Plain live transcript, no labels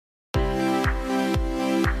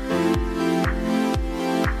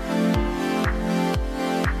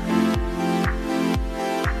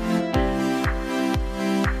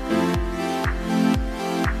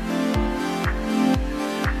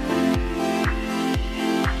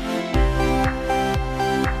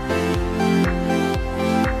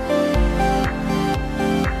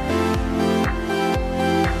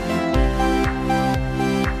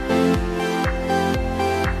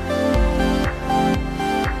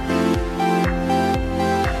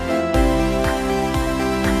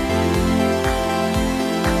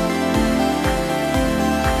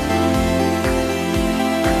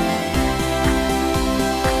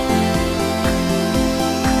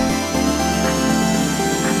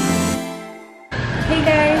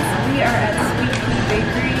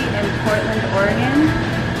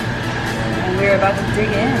we're about to dig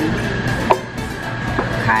in.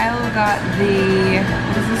 Kyle got the,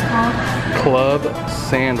 what is this called? Club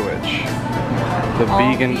sandwich. The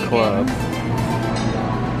vegan club.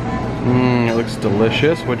 It looks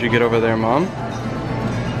delicious. What'd you get over there, Mom?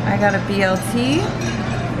 I got a BLT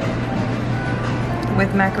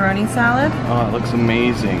with macaroni salad. Oh, it looks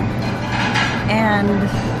amazing. And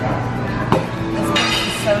this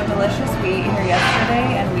is so delicious. We ate here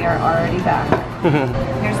yesterday and we are already back.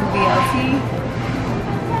 Here's the BLT.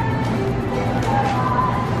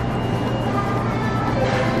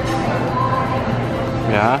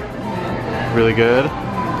 Yeah? Really good?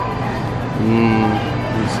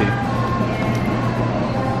 Let me see.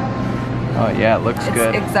 Oh yeah, it looks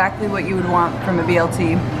good. It's exactly what you would want from a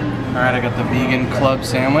BLT. Alright, I got the vegan club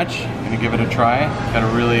sandwich. I'm gonna give it a try.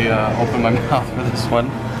 Gotta really open my mouth for this one.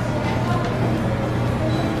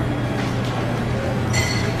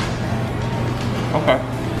 Okay.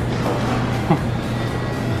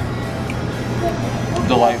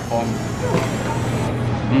 Delightful.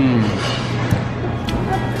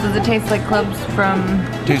 Does it taste like clubs from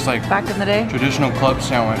Tastes like back in the day? traditional club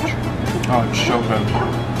sandwich. Oh, it's so good.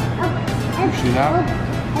 You see that?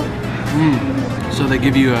 So they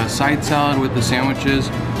give you a side salad with the sandwiches.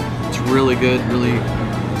 It's really good, really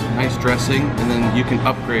nice dressing, and then you can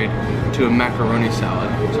upgrade to a macaroni salad.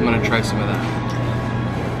 So I'm gonna try some of that.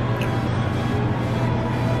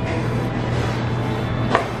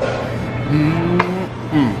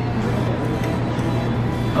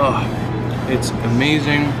 Oh, it's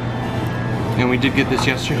amazing. And we did get this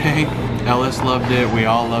yesterday. Ellis loved it, we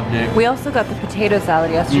all loved it. We also got the potato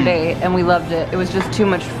salad yesterday and we loved it. It was just too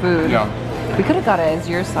much food. Yeah. We could have got it as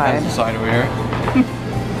your side. As the side over here.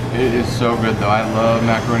 It is so good though. I love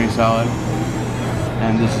macaroni salad.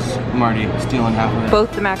 And this is, I'm already stealing half of it.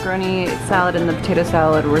 Both the macaroni salad and the potato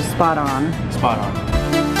salad were spot on. Spot on.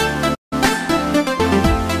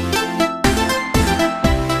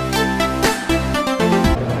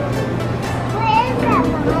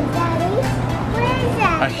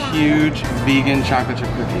 A huge vegan chocolate chip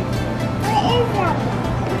cookie. What is that?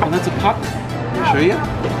 Oh, that's a pop. Can I show you?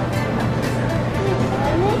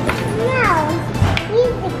 No.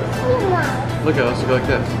 He's the key mouse. Look at us, go like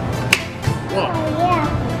this. Whoa. Oh, yeah.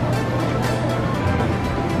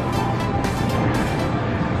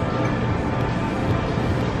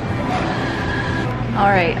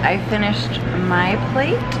 Alright, I finished my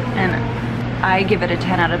plate and I give it a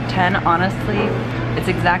 10 out of 10. Honestly, it's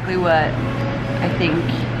exactly what I think,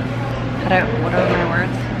 what are my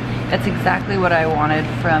words? It's exactly what I wanted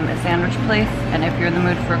from a sandwich place, and if you're in the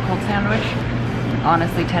mood for a cold sandwich,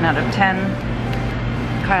 honestly 10 out of 10.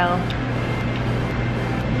 Kyle?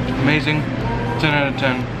 Amazing. 10 out of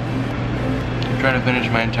 10. I'm trying to finish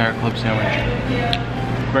my entire club sandwich.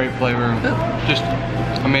 Great flavor. Ooh. Just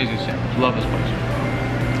amazing sandwich. Love this place.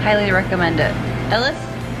 Highly recommend it. Ellis,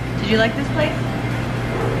 did you like this place?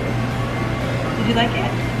 Did you like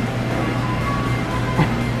it?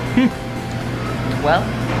 Well,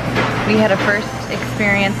 we had a first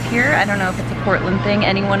experience here. I don't know if it's a Portland thing.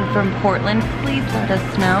 Anyone from Portland, please let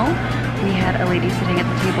us know. We had a lady sitting at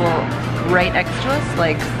the table right next to us,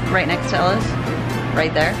 like right next to Ellis,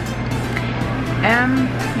 right there.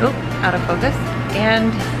 Oh, out of focus.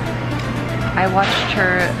 And I watched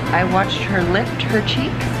her lift her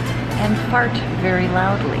cheeks and fart very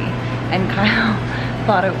loudly. And Kyle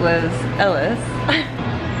thought it was Ellis.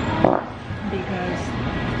 Because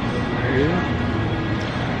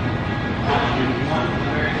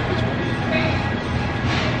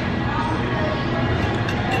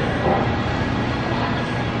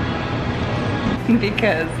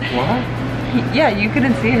because What? yeah, you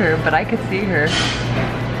couldn't see her, but I could see her.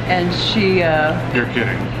 And she You're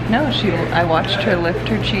kidding. no, I watched her lift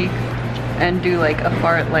her cheek and do like a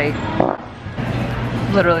fart, like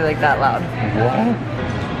literally like that loud. What?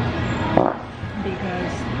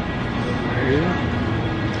 Because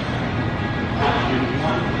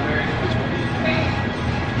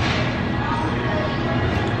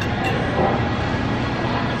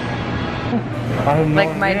I have no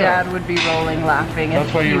like my idea. dad would be rolling laughing. That's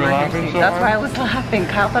if why he you were were laughing here. so That's hard? why I was laughing.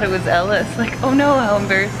 Kyle thought it was Ellis. Like, oh no, how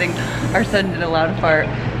embarrassing. Our son did a loud fart,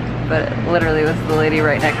 but it literally was the lady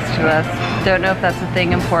right next to us. Don't know if that's a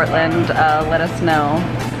thing in Portland. Let us know.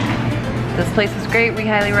 This place is great. We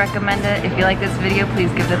highly recommend it. If you like this video, please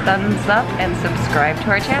give it a thumbs up and subscribe to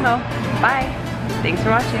our channel. Bye. Thanks for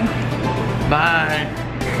watching. Bye.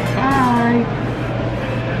 Bye.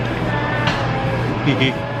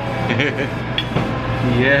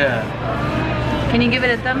 Yeah. Can you give it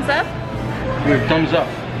a thumbs up? Good, thumbs up.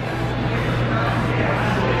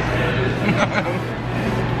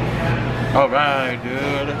 All right,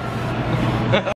 dude.